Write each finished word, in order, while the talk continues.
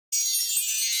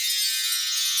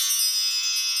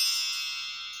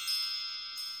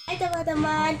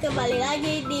teman-teman, kembali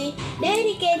lagi di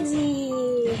Dari Kenzi.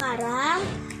 Sekarang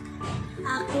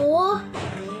aku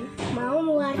mau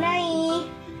mewarnai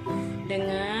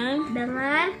dengan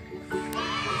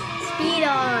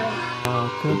spidol.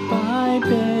 Rock-a-bye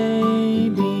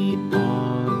baby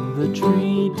on the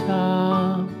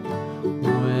treetop.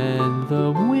 When the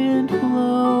wind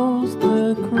blows,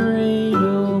 the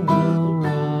cradle will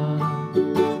rock.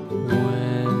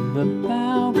 When the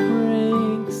bough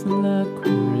breaks, the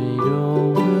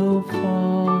cradle will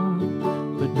fall.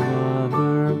 But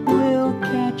mother will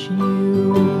catch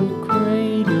you,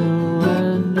 cradle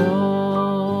and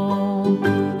all.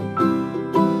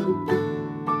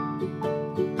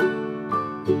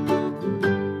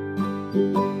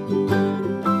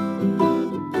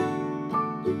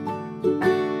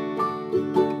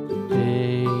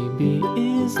 Baby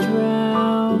is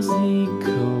drowsy,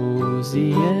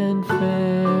 cozy and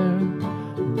fair.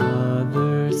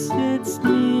 Mother sits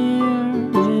near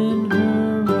in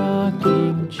her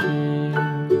rocking chair.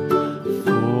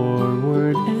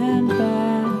 Forward and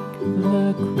back,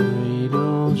 the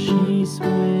cradle she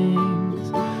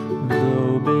swings.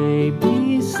 Though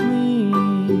baby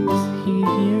sleeps, he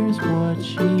hears what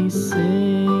she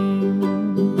sings.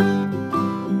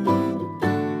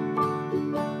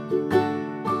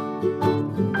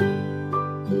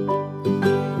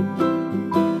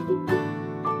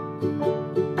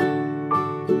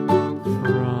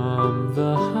 From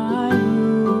the high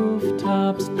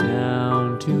rooftops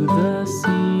down to the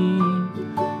sea,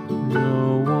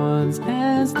 no one's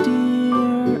as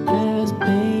dear as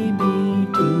baby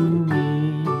to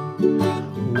me.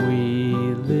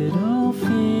 Wee little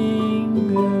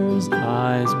fingers,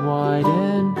 eyes wide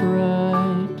and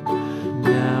bright,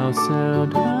 now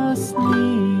sound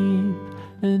asleep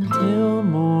until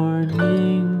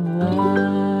morning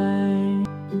light.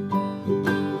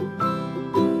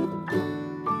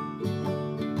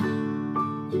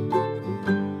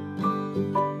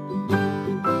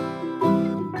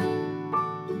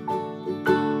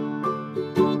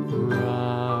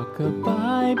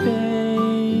 Rock-a-bye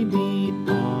baby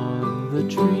on the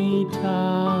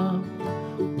treetop.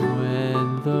 When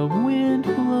the wind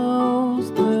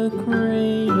blows, the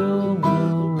cradle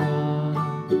will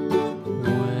rock.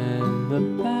 When the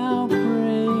bough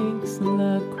breaks,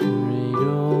 the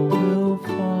cradle will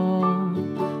fall.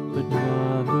 But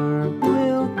mother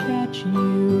will catch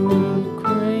you,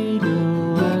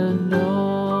 cradle and all.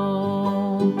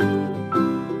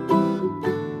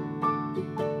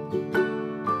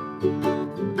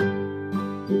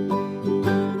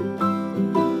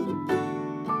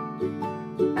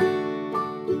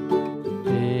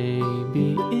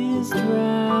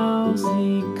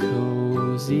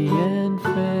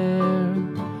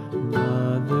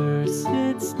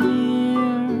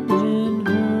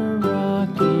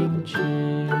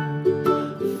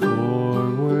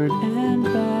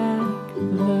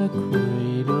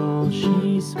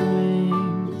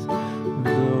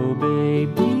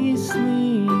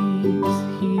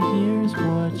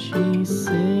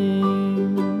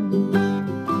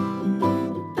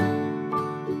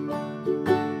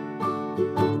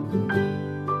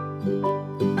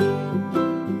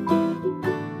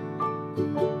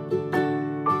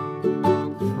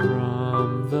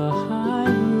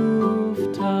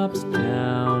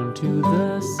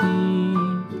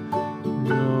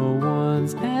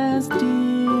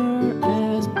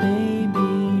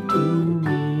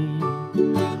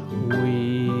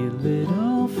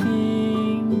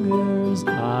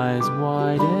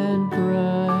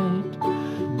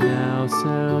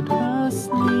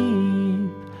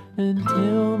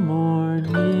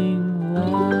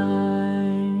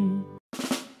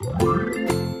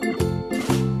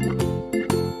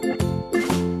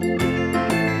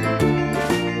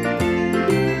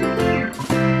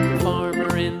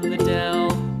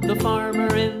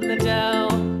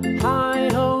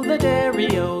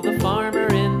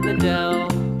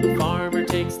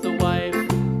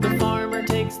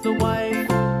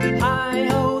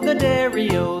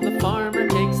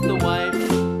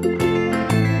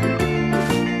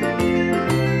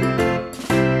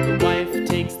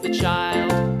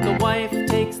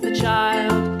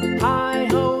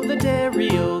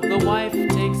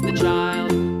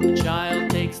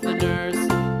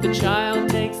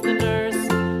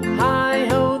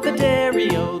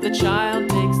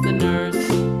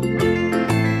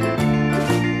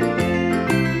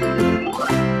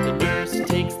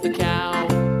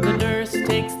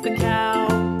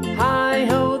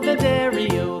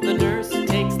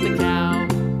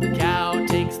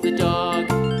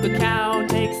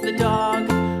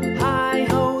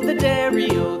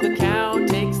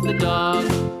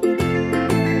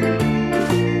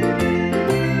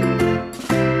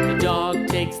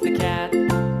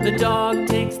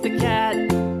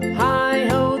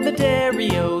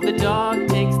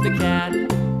 cat.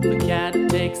 The cat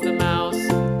takes the mouse.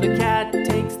 The cat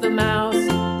takes the mouse.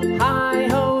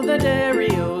 Hi-ho the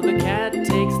dairy-o, the cat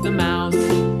takes the mouse.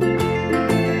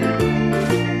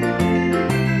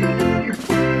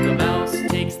 The mouse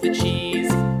takes the cheese.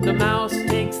 The mouse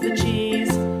takes the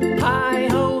cheese.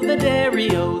 Hi-ho the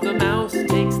dairy-o, the mouse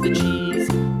takes the cheese.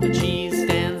 The cheese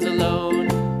stands alone.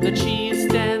 The cheese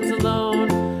stands alone.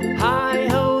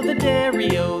 Hi-ho the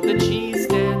dairy-o, the cheese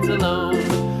stands alone.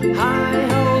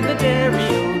 Hi-ho the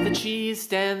dairy-o, the cheese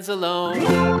stands alone.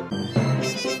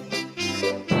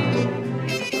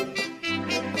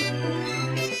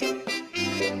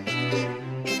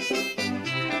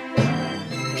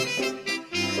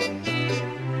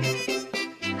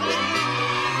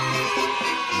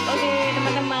 Oke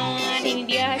teman-teman, ini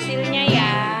dia hasilnya